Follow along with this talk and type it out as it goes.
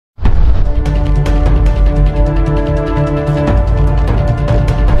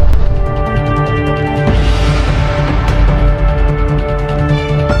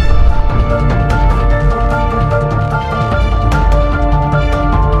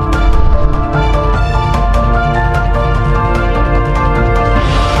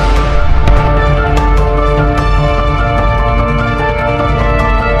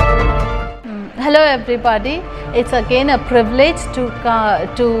everybody. It's again a privilege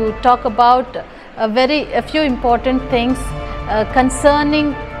to talk about a few important things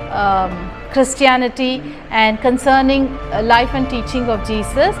concerning Christianity and concerning life and teaching of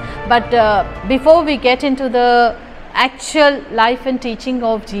Jesus. But before we get into the actual life and teaching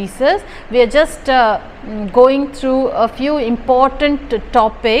of Jesus, we are just going through a few important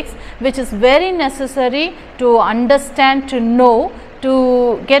topics which is very necessary to understand, to know,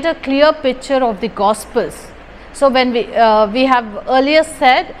 to get a clear picture of the Gospels. So when we have earlier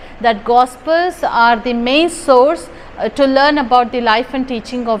said that Gospels are the main source to learn about the life and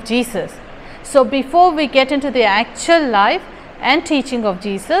teaching of Jesus. So before we get into the actual life and teaching of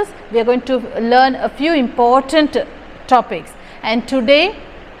Jesus, we are going to learn a few important topics, and today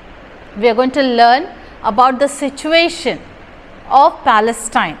we are going to learn about the situation of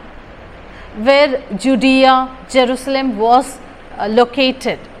Palestine, where Judea, Jerusalem was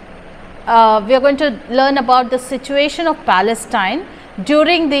located. We are going to learn about the situation of Palestine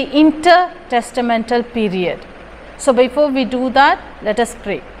during the intertestamental period. So before we do that, let us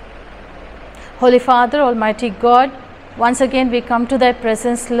pray. Holy Father, Almighty God, once again we come to Thy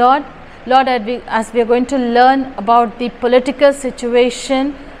presence, Lord. Lord, as we are going to learn about the political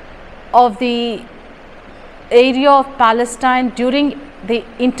situation of the area of Palestine during the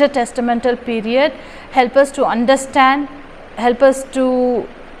intertestamental period, help us to understand, help us to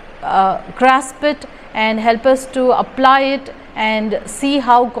grasp it, and help us to apply it and see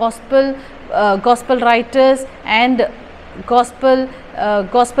how gospel writers and gospel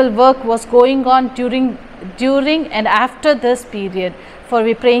work was going on during and after this period. For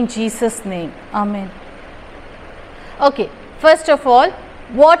we pray in Jesus' name. Amen. Okay, first of all,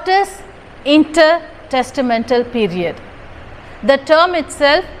 what is intertestamental period? The term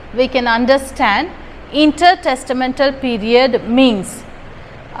itself we can understand. Intertestamental period means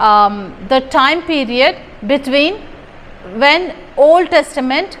the time period between when Old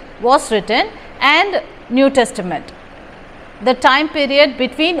Testament was written and New Testament. The time period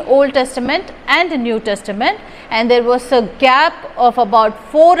between Old Testament and New Testament, and there was a gap of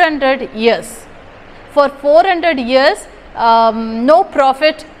about 400 years. For 400 years, no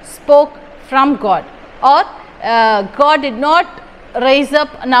prophet spoke from God, or God did not raise up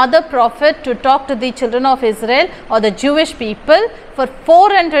another prophet to talk to the children of Israel or the Jewish people. For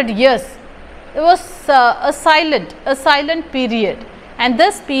 400 years, it was a silent period, and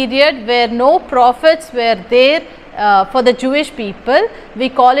this period where no prophets were there for the Jewish people, we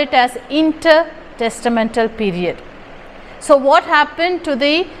call it as intertestamental period. So what happened to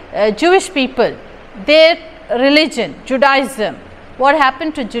the Jewish people, their religion, Judaism? What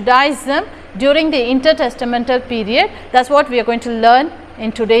happened to Judaism during the intertestamental period? That's what we are going to learn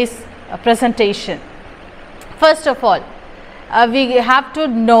in today's presentation. First of all, we have to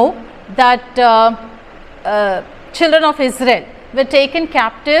know that children of Israel were taken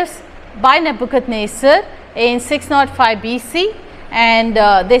captives by Nebuchadnezzar in 605 BC, and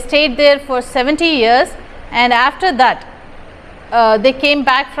they stayed there for 70 years, and after that they came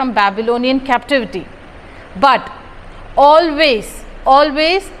back from Babylonian captivity. But always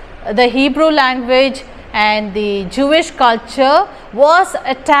the Hebrew language and the Jewish culture was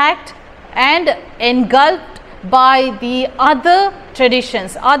attacked and engulfed by the other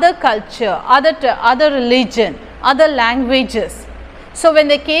traditions, other culture, other religion, other languages. So when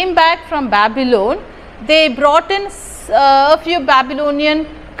they came back from Babylon, they brought in a few Babylonian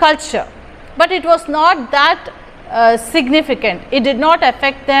culture, but it was not that significant. It did not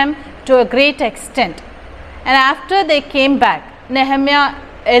affect them to a great extent. And after they came back, Nehemiah,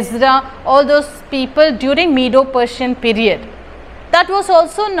 Ezra, all those people during Medo-Persian period, that was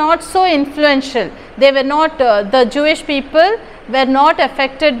also not so influential. They were not, the Jewish people were not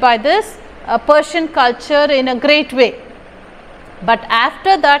affected by this Persian culture in a great way. But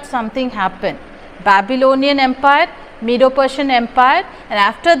after that, something happened. Babylonian Empire, Medo-Persian Empire, and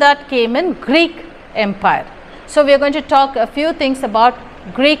after that came in Greek Empire. So we are going to talk a few things about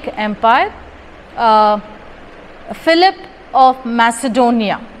Greek Empire. Philip of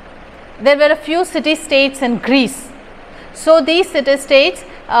Macedonia. There were a few city-states in Greece. So these city-states,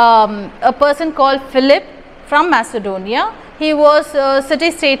 a person called Philip from Macedonia, he was a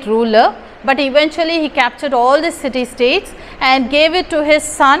city-state ruler, but eventually he captured all the city-states and gave it to his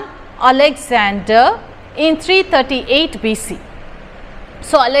son Alexander in 338 BC.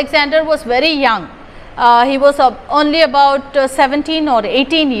 So Alexander was very young. He was only about 17 or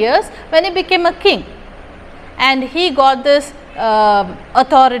 18 years when he became a king, and he got this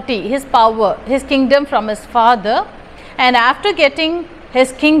authority, his power, his kingdom from his father. And after getting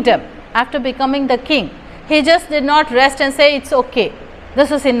his kingdom, after becoming the king, he just did not rest and say it's okay,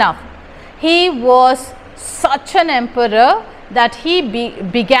 this is enough. he was such an emperor that he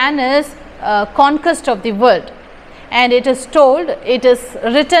began his conquest of the world. And it is told, it is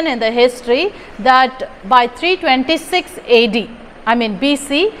written in the history that by 326 AD, I mean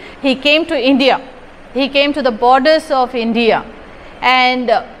BC, he came to India. He came to the borders of India, and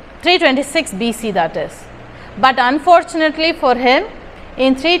 326 BC that is. But unfortunately for him,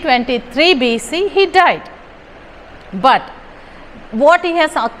 in 323 BC, he died. But what he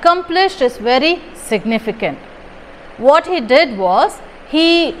has accomplished is very significant. What he did was,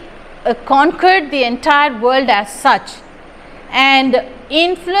 he conquered the entire world as such and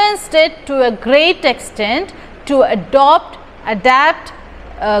influenced it to a great extent to adapt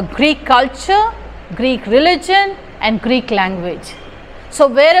Greek culture, Greek religion and Greek language. So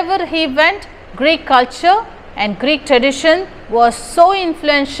wherever he went, Greek culture and Greek tradition was so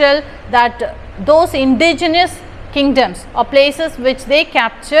influential that those indigenous kingdoms or places which they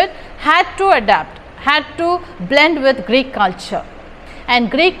captured had to adapt, had to blend with Greek culture. And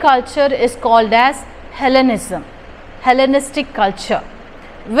Greek culture is called as Hellenism, Hellenistic culture,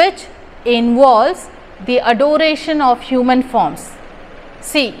 which involves the adoration of human forms.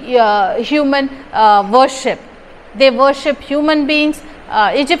 See, human worship. They worship human beings.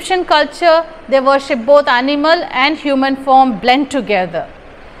 Egyptian culture, they worship both animal and human form blend together.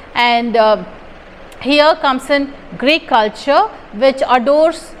 And here comes in Greek culture, which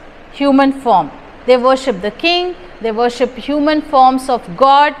adores human form. They worship the king, they worship human forms of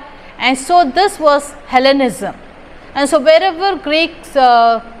God, and so this was Hellenism. And so wherever Greeks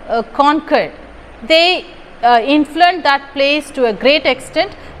conquered, they influenced that place to a great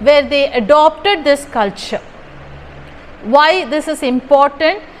extent where they adopted this culture. Why this is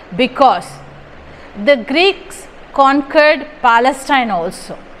important? Because the Greeks conquered Palestine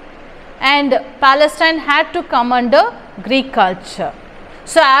also, and Palestine had to come under Greek culture.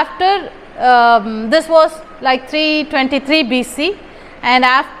 So after this was like 323 BC, and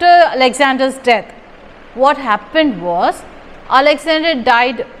after Alexander's death, what happened was, Alexander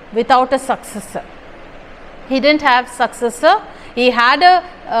died without a successor. He didn't have successor. He had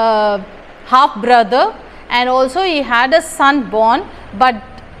a half brother, and also he had a son born, but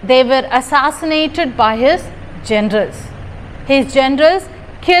they were assassinated by his generals. His generals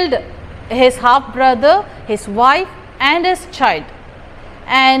killed his half brother, his wife and his child.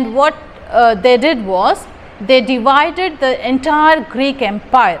 And what they did was, they divided the entire Greek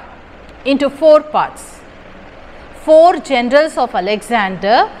empire into 4 parts. 4 generals of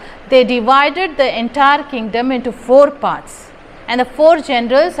Alexander, they divided the entire kingdom into 4 parts. And the 4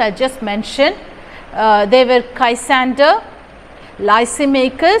 generals I just mentioned, they were Lysander,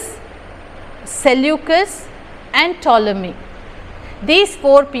 Lysimachus, Seleucus and Ptolemy. These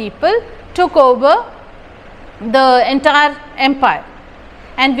 4 people took over the entire empire,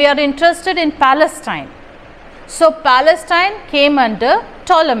 and we are interested in Palestine. So Palestine came under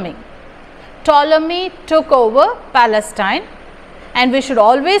Ptolemy. Ptolemy took over Palestine, and we should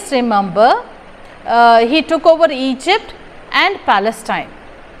always remember he took over Egypt and Palestine,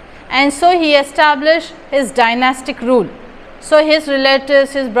 and so he established his dynastic rule. So his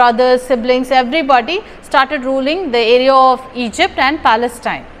relatives, his brothers, siblings, everybody started ruling the area of Egypt and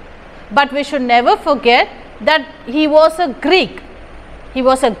Palestine. But we should never forget that he was a Greek. He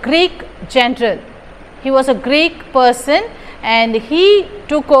was a Greek general. He was a Greek person, and he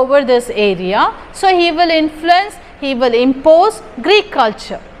took over this area. So he will influence, he will impose Greek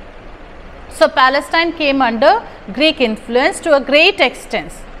culture. So Palestine came under Greek influence to a great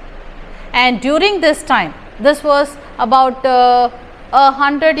extent. And during this time, this was about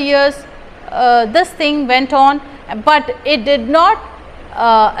 100 years, this thing went on, but it did not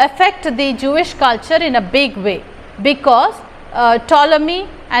affect the Jewish culture in a big way, because Ptolemy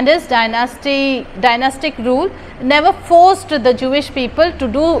and his dynastic rule never forced the Jewish people to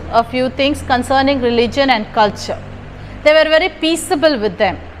do a few things concerning religion and culture. They were very peaceable with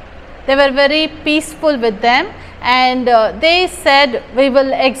them. They were very peaceful with them, and they said, we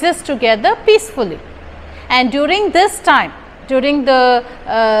will exist together peacefully. And during this time, during the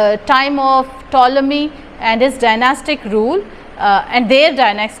time of Ptolemy and his dynastic rule and their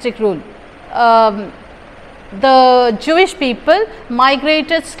dynastic rule, the Jewish people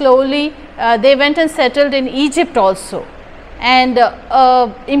migrated slowly. They went and settled in Egypt also, and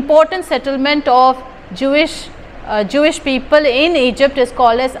important settlement of Jewish people in Egypt is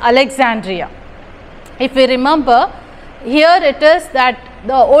called as Alexandria. If we remember, here it is that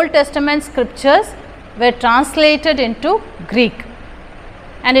the Old Testament scriptures were translated into Greek,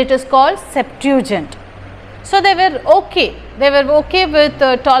 and it is called Septuagint. So they were okay. They were okay with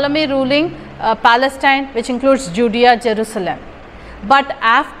Ptolemy ruling Palestine, which includes Judea, Jerusalem. But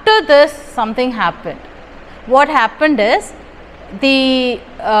after this, something happened. What happened is, the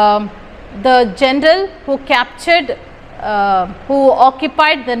general who captured, who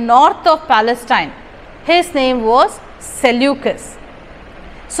occupied the north of Palestine, his name was Seleucus.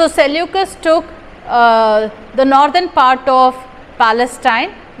 So Seleucus took the northern part of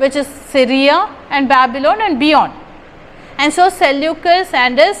Palestine, which is Syria and Babylon and beyond. And so Seleucus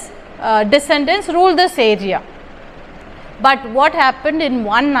and his descendants ruled this area. But what happened in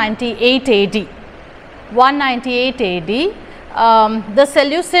 198 AD? 198 AD, the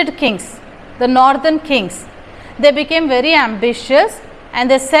Seleucid kings, the northern kings, they became very ambitious and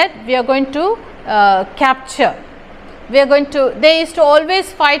they said, we are going to capture. They used to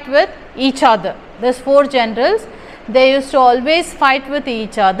always fight with each other. These four generals, they used to always fight with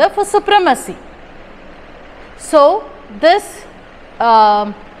each other for supremacy. So this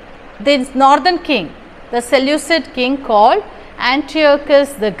northern king, the Seleucid king called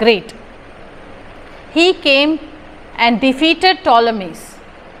Antiochus the Great, he came and defeated Ptolemies,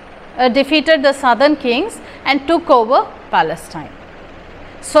 defeated the southern kings and took over Palestine.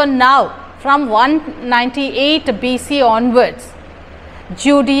 So now from 198 BC onwards,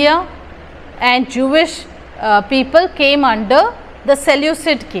 Judea and Jewish people came under the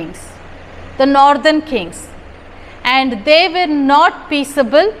Seleucid kings, the northern kings, and they were not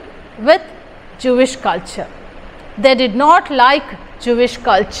peaceable with Jewish culture. They did not like Jewish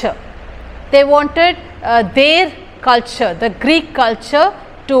culture. They wanted their culture, the Greek culture,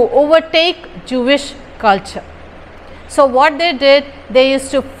 to overtake Jewish culture. So what they did, they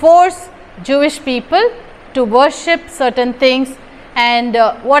used to force Jewish people to worship certain things. And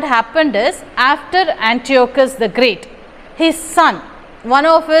what happened is, after Antiochus the Great, his son, one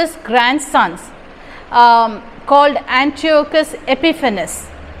of his grandsons, called Antiochus Epiphanes,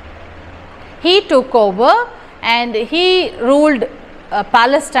 he took over and he ruled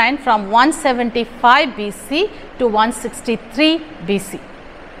Palestine from 175 BC to 163 BC.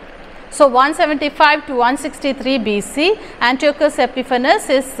 So 175 to 163 BC, Antiochus Epiphanes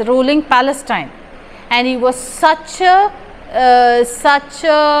is ruling Palestine, and he was such a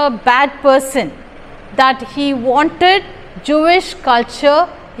bad person that he wanted Jewish culture,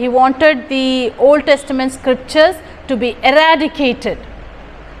 he wanted the Old Testament scriptures to be eradicated.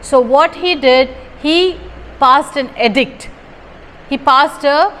 So what he did, he passed an edict. He passed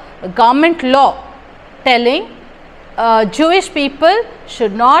a government law telling Jewish people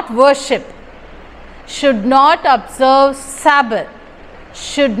should not worship, should not observe Sabbath,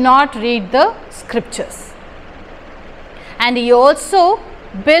 should not read the scriptures. And he also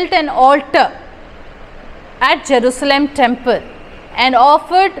built an altar at Jerusalem temple and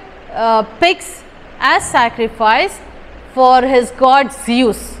offered pigs as sacrifice for his god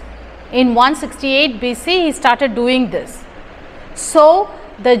Zeus. In 168 BC, he started doing this. So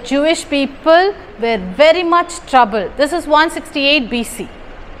the Jewish people were very much troubled. This is 168 BC.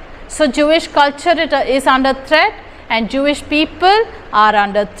 So Jewish culture is under threat, and Jewish people are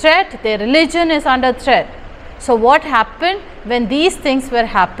under threat, their religion is under threat. So what happened when these things were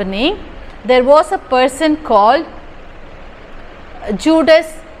happening? There was a person called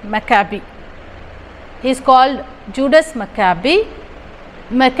Judas Maccabee. He is called Judas Maccabee.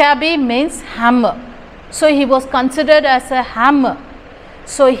 Maccabee means hammer. So he was considered as a hammer.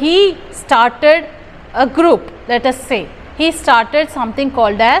 So he started a group, let us say. He started something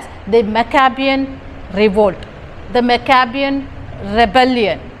called as the Maccabean Revolt, the Maccabean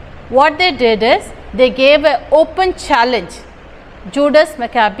Rebellion. What they did is, they gave an open challenge. Judas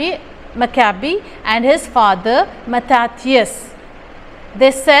Maccabee and his father Matthias,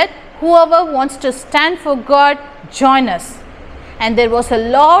 they said, whoever wants to stand for God, join us. And there was a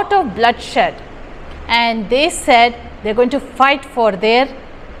lot of bloodshed, and they said they are going to fight for their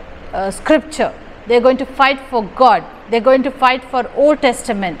scripture, they are going to fight for God, they are going to fight for Old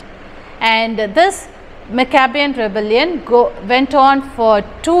Testament. And this Maccabean rebellion went on for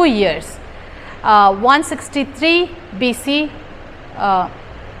 2 years, 163 BC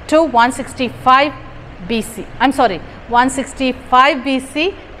to 165 BC. I am sorry, 165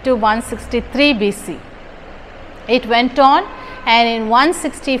 BC to 163 BC. It went on, and in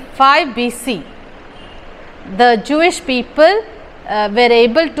 165 BC, the Jewish people were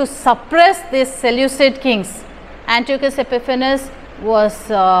able to suppress these Seleucid kings. Antiochus Epiphanes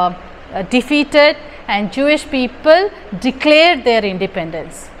was defeated, and Jewish people declared their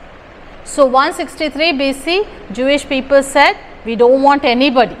independence. So 163 BC, Jewish people said, we don't want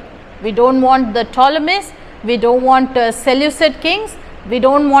anybody. We don't want the Ptolemies, we don't want Seleucid kings, we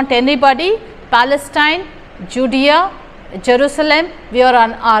don't want anybody. Palestine, Judea, Jerusalem, we are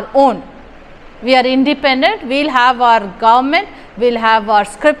on our own. We are independent, we will have our government, we'll have our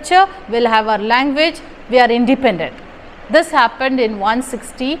scripture, we'll have our language, we are independent. This happened in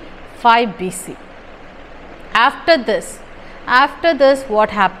 165 BC. After this what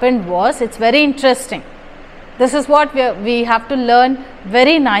happened was, it's very interesting. This is what we have to learn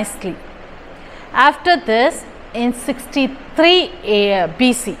very nicely. After this, in 63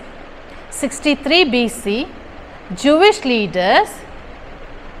 BC, Jewish leaders,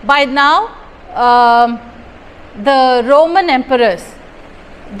 by now the Roman emperors,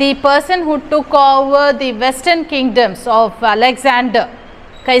 the person who took over the western kingdoms of Alexander,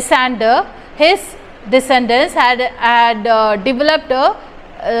 Caesar, his descendants had developed a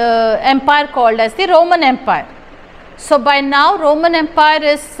empire called as the Roman Empire. So by now Roman Empire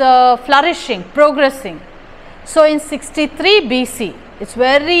is flourishing, progressing. So in 63 BC, it's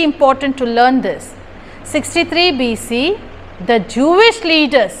very important to learn this. 63 BC, the Jewish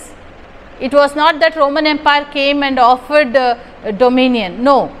leaders, it was not that Roman Empire came and offered dominion.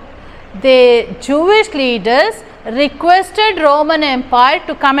 No, the Jewish leaders requested Roman Empire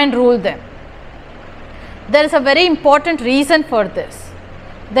to come and rule them. There is a very important reason for this.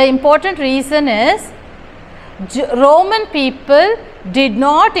 The important reason is Roman people did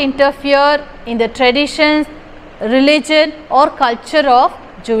not interfere in the traditions, religion or culture of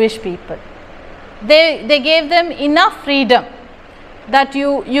Jewish people. They gave them enough freedom that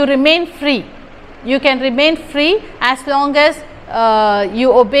you remain free. You can remain free as long as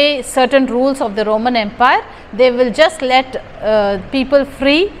you obey certain rules of the Roman Empire. They will just let people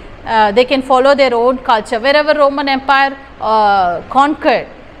free. They can follow their own culture. Wherever Roman Empire conquered,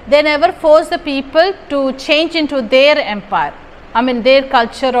 they never forced the people to change into their empire, I mean their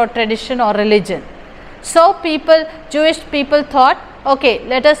culture or tradition or religion. So Jewish people thought, okay,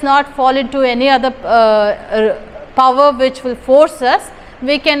 let us not fall into any other power which will force us.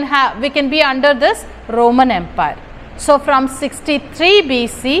 We can be under this Roman Empire. So from 63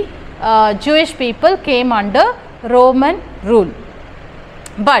 BC, Jewish people came under Roman rule.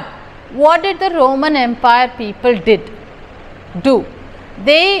 But what did the Roman Empire people do?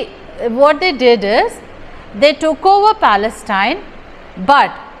 What they did is, they took over Palestine,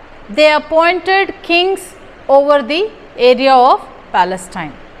 but they appointed kings over the area of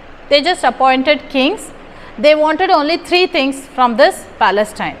Palestine. They just appointed kings. They wanted only 3 things from this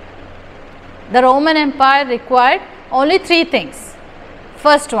Palestine. The Roman Empire required only 3 things.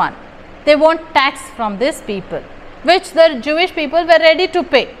 First one, they want tax from these people, which the Jewish people were ready to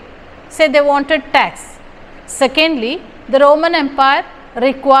pay. Say they wanted tax. Secondly, the Roman Empire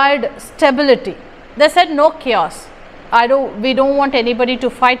required stability. They said no chaos. We don't want anybody to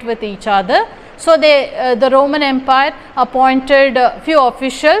fight with each other. So the Roman Empire appointed a few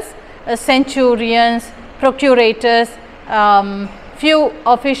officials, centurions, procurators, few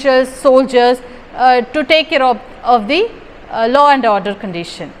officials, soldiers to take care of the law and order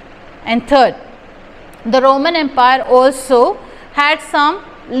condition. And third, the Roman Empire also had some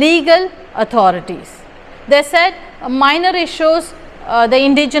legal authorities. They said minor issues the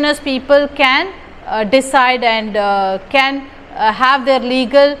indigenous people can decide and can have their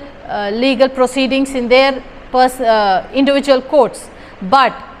legal proceedings in their individual courts.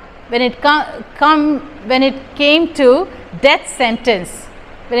 But when it came to death sentence,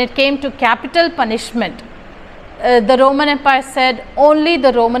 when it came to capital punishment, the Roman Empire said only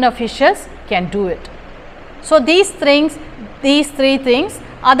the Roman officials can do it. So these 3 things,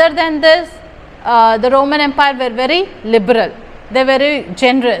 other than this, the Roman Empire were very liberal. They were very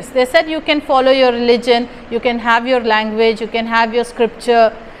generous. They said you can follow your religion, you can have your language, you can have your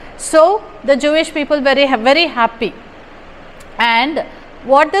scripture. So the Jewish people were very happy. And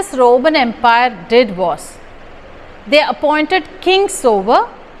what this Roman Empire did was, they appointed kings over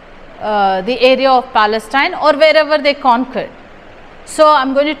the area of Palestine or wherever they conquered. So I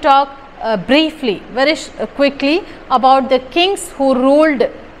am going to talk briefly, very quickly about the kings who ruled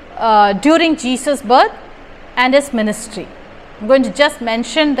during Jesus' birth and his ministry. I am going to just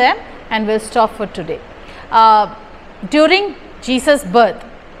mention them and we will stop for today. During Jesus' birth,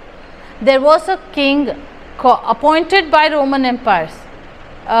 there was a king appointed by Roman empires.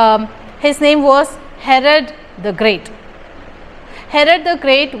 His name was Herod the Great. Herod the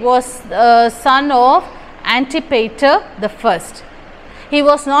Great was son of Antipater the first. He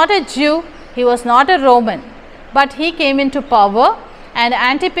was not a Jew, he was not a Roman, but he came into power, and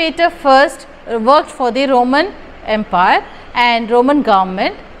Antipater first worked for the Roman Empire and Roman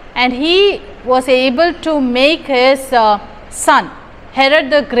government, and he was able to make his son Herod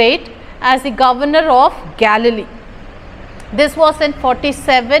the Great as the governor of Galilee. This was in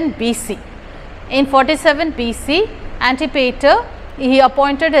 47 BC. In 47 BC, Antipater, he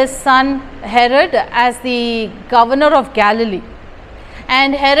appointed his son Herod as the governor of Galilee.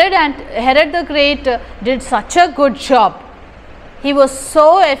 And Herod the Great did such a good job. He was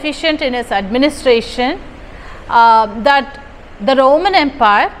so efficient in his administration that the Roman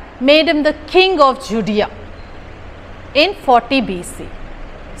Empire made him the king of Judea in 40 BC.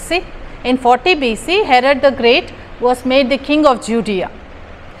 See, in 40 BC, Herod the Great was made the king of Judea.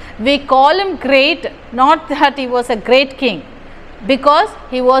 We call him great, not that he was a great king, because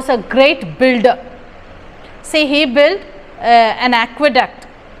he was a great builder. See, he built an aqueduct,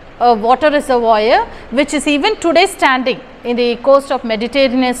 a water reservoir, which is even today standing in the coast of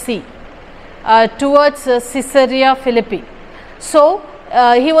Mediterranean Sea towards Caesarea Philippi. So,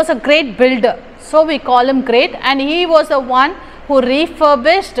 he was a great builder. So, we call him great, and he was the one who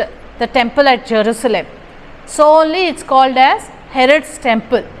refurbished the temple at Jerusalem. So, only it is called as Herod's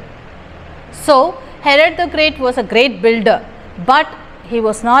temple. So, Herod the Great was a great builder, but he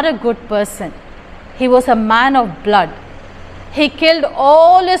was not a good person. He was a man of blood. He killed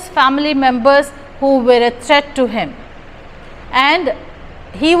all his family members who were a threat to him. And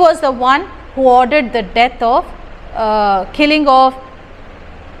he was the one who ordered the death of, killing of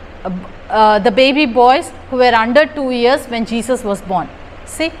the baby boys who were under 2 years when Jesus was born.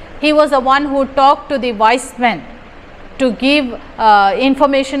 See, he was the one who talked to the wise men to give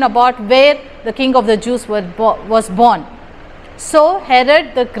information about where the king of the Jews was born. So,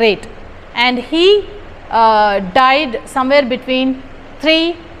 Herod the Great, and he died somewhere between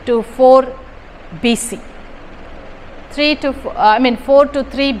 3 to 4 BC. 4 to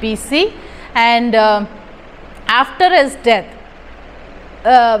 3 BC, and after his death,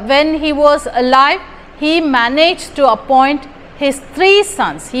 when he was alive, he managed to appoint his 3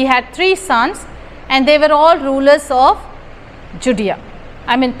 sons. He had 3 sons, and they were all rulers of Judea,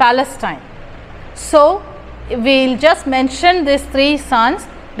 Palestine. So, we will just mention these 3 sons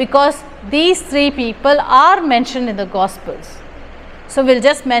because these 3 people are mentioned in the Gospels. So, we will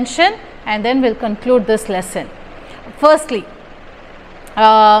just mention and then we will conclude this lesson. Firstly,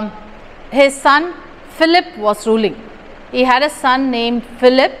 his son Philip was ruling. He had a son named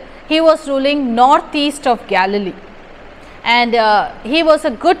Philip. He was ruling northeast of Galilee, and he was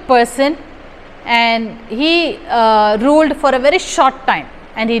a good person, and he ruled for a very short time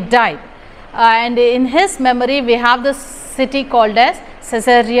and he died. And in his memory we have this city called as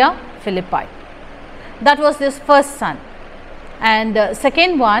Caesarea Philippi. That was his first son. And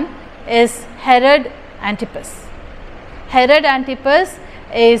second one is Herod Antipas. Herod Antipas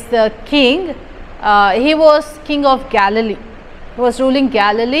is the king. He was king of Galilee. He was ruling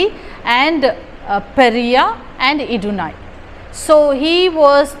Galilee and Perea and Idumea. So, he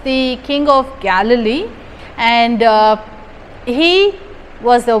was the king of Galilee, and he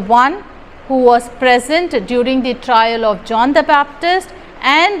was the one who was present during the trial of John the Baptist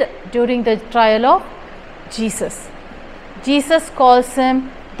and during the trial of Jesus. Jesus calls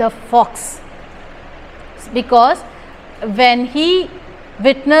him the fox, because when he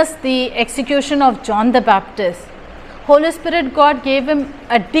witnessed the execution of John the Baptist, Holy Spirit God gave him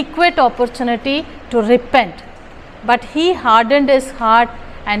adequate opportunity to repent, but he hardened his heart,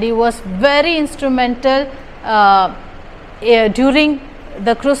 and he was very instrumental during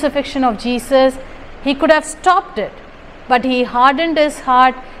the crucifixion of Jesus. He could have stopped it, but he hardened his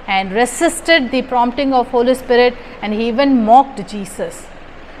heart and resisted the prompting of Holy Spirit, and he even mocked Jesus.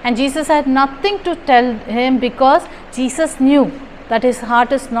 And Jesus had nothing to tell him because Jesus knew that his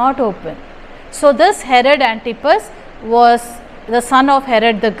heart is not open. So, this Herod Antipas was the son of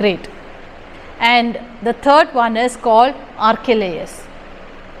Herod the Great. And the third one is called Archelaus.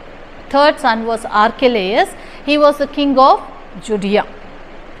 Third son was Archelaus. He was the king of Judea.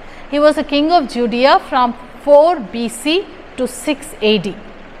 He was the king of Judea from 4 BC to 6 AD.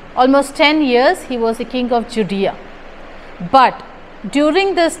 Almost 10 years he was the king of Judea. But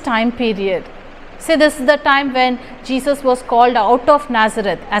during this time period, see, this is the time when Jesus was called out of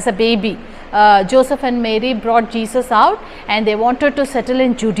Nazareth as a baby. Joseph and Mary brought Jesus out and they wanted to settle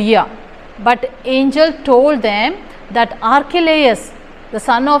in Judea. But angel told them that Archelaus, the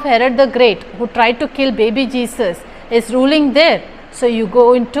son of Herod the Great, who tried to kill baby Jesus, is ruling there. So, you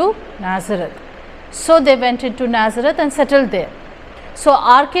go into Nazareth. So, they went into Nazareth and settled there. So,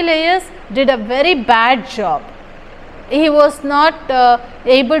 Archelaus did a very bad job. He was not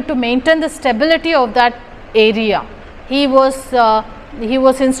able to maintain the stability of that area. He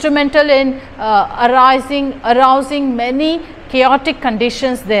was instrumental in arousing many chaotic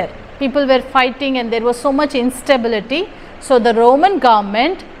conditions there. People were fighting and there was so much instability. So, the Roman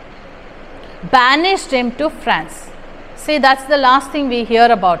government banished him to France. See, that is the last thing we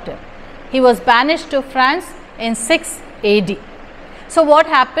hear about him. He was banished to France in 6 AD. So, what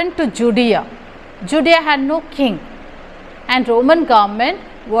happened to Judea? Judea had no king, And Roman government,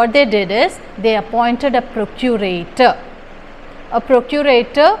 what they did is they appointed a procurator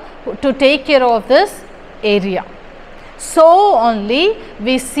to take care of this area. So only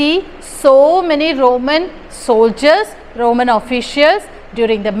we see so many Roman soldiers, Roman officials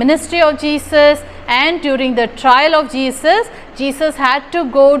during the ministry of Jesus and during the trial of Jesus. Jesus had to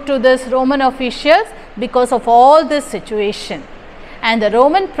go to this Roman officials because of all this situation. And the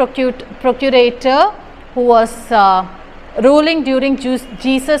Roman procurator who was ruling during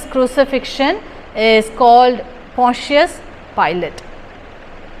Jesus' crucifixion is called Pontius Pilate.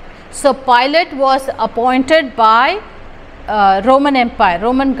 So Pilate was appointed by Roman Empire,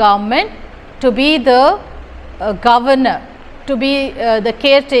 Roman government, to be the governor, to be the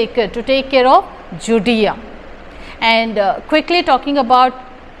caretaker, to take care of Judea. And quickly talking about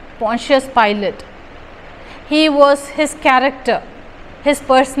Pontius Pilate, he was his character, his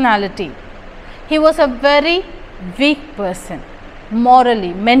personality. He was a very weak person,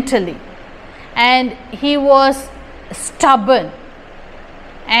 morally, mentally, and he was stubborn,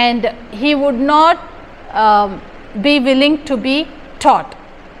 and he would not be willing to be taught.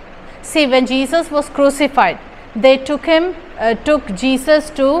 See, when Jesus was crucified, they took Jesus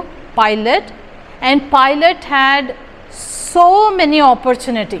to Pilate, and Pilate had so many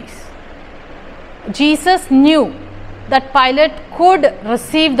opportunities. Jesus knew that Pilate could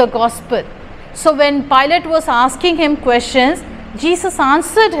receive the gospel. So when Pilate was asking him questions, Jesus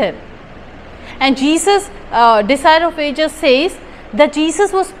answered him. And Jesus, Desire of Ages says that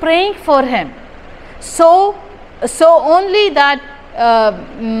Jesus was praying for him. So only that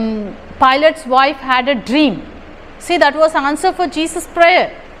Pilate's wife had a dream. See, that was answer for Jesus'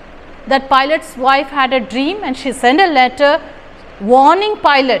 prayer. That Pilate's wife had a dream, and she sent a letter warning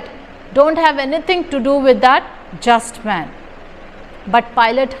Pilate, don't have anything to do with that just man. But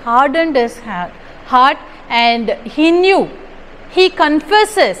Pilate hardened his heart, and he knew, he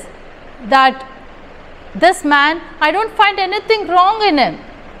confesses that this man, I don't find anything wrong in him,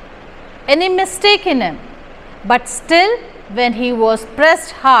 any mistake in him. But still, when he was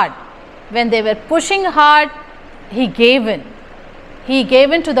pressed hard, when they were pushing hard, he gave in. He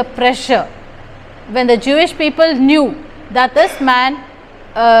gave in to the pressure. When the Jewish people knew that this man,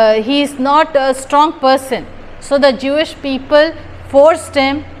 he is not a strong person, so the Jewish people forced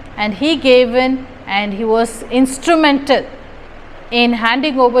him, and he gave in, and he was instrumental in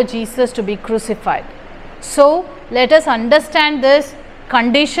handing over Jesus to be crucified. So let us understand this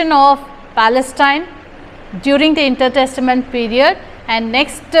condition of Palestine during the intertestament period, and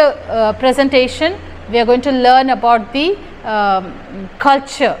next presentation we are going to learn about the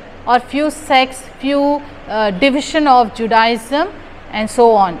culture or few sects, few division of Judaism and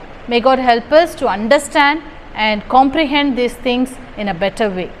so on. May God help us to understand and comprehend these things in a better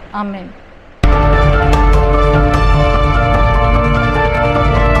way. Amen.